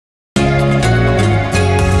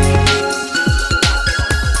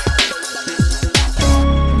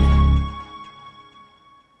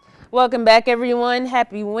Welcome back, everyone.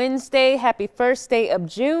 Happy Wednesday. Happy first day of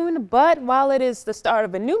June. But while it is the start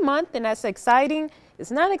of a new month and that's exciting, it's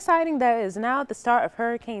not exciting that it is now the start of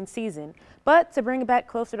hurricane season. But to bring it back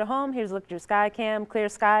closer to home, here's a look at your sky cam. Clear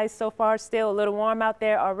skies so far, still a little warm out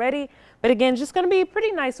there already. But again, just going to be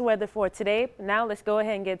pretty nice weather for today. Now let's go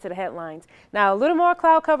ahead and get to the headlines. Now a little more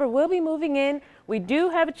cloud cover will be moving in. We do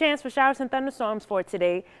have a chance for showers and thunderstorms for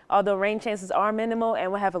today, although rain chances are minimal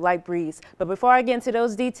and we'll have a light breeze. But before I get into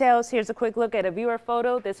those details, here's a quick look at a viewer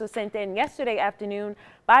photo. This was sent in yesterday afternoon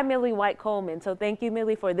by Millie White Coleman. So thank you,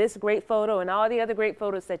 Millie, for this great photo and all the other great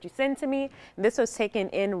photos that you send to me. This was taken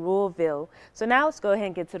in Ruleville. So now let's go ahead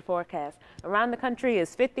and get to the forecast. Around the country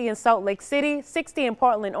is 50 in Salt Lake City, 60 in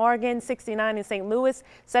Portland, Oregon, 69 in St. Louis,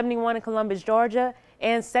 71 in Columbus, Georgia,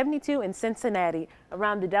 and 72 in Cincinnati.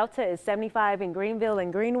 Around the Delta is 75 in Greenville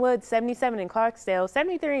and Greenwood, 77 in Clarksdale,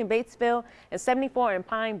 73 in Batesville, and 74 in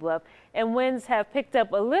Pine Bluff. And winds have picked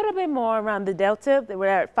up a little bit more around the Delta. We're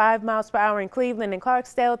at 5 miles per hour in Cleveland and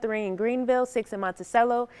Clarksdale, 3 in Greenville, 6 in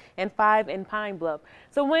Monticello, and 5 in Pine Bluff.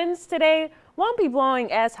 So winds today won't be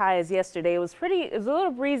blowing as high as yesterday. It was a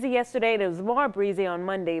little breezy yesterday. It was more breezy on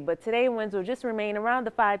Monday, but today winds will just remain around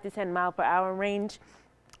the 5 to 10 mile per hour range.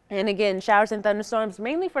 And again, showers and thunderstorms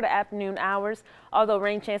mainly for the afternoon hours, although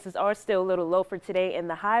rain chances are still a little low for today, and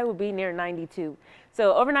the high will be near 92.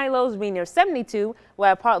 So overnight lows will be near 72. We'll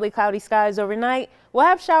have partly cloudy skies overnight. We'll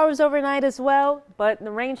have showers overnight as well, but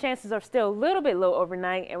the rain chances are still a little bit low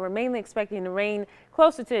overnight, and we're mainly expecting the rain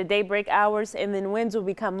closer to the daybreak hours, and then winds will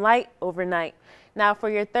become light overnight. Now for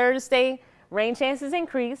your Thursday, rain chances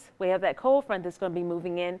increase. We have that cold front that's going to be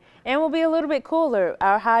moving in and will be a little bit cooler.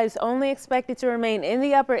 Our highs only expected to remain in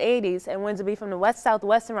the upper 80s and winds will be from the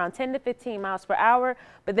west-southwest around 10 to 15 miles per hour.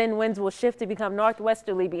 But then winds will shift to become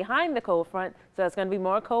northwesterly behind the cold front. So it's going to be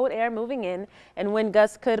more cold air moving in and wind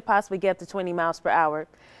gusts could possibly get up to 20 miles per hour.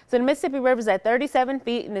 So the Mississippi River is at 37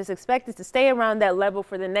 feet and is expected to stay around that level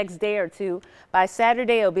for the next day or two. By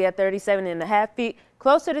Saturday, it'll be at 37.5 feet.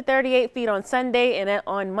 Closer to 38 feet on Sunday, and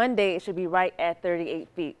on Monday it should be right at 38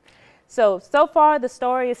 feet. So far the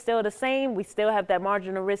story is still the same. We still have that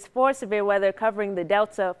marginal risk for severe weather covering the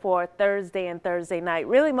Delta for Thursday and Thursday night.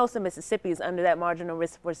 Really, most of Mississippi is under that marginal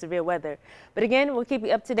risk for severe weather. But again, we'll keep you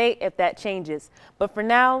up to date if that changes. But for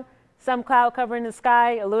now, some cloud cover in the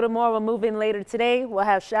sky. A little more will move in later today. We'll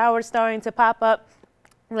have showers starting to pop up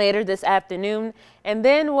later this afternoon, and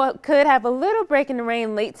then what could have a little break in the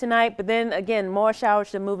rain late tonight, but then again more showers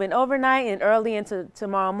should move in overnight and early into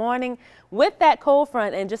tomorrow morning with that cold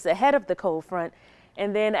front and just ahead of the cold front.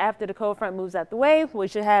 And then after the cold front moves out the way, we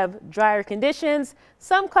should have drier conditions,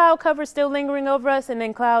 some cloud cover still lingering over us, and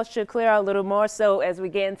then clouds should clear out a little more so as we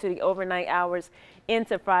get into the overnight hours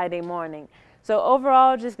into Friday morning. So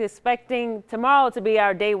overall, just expecting tomorrow to be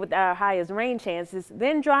our day with our highest rain chances,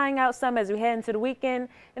 then drying out some as we head into the weekend,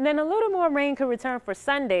 and then a little more rain could return for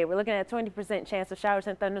Sunday. We're looking at a 20% chance of showers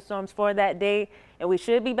and thunderstorms for that day, and we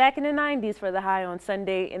should be back in the 90s for the high on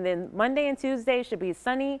Sunday, and then Monday and Tuesday should be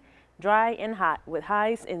sunny, dry, and hot with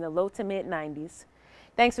highs in the low to mid 90s.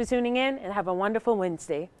 Thanks for tuning in and have a wonderful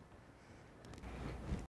Wednesday.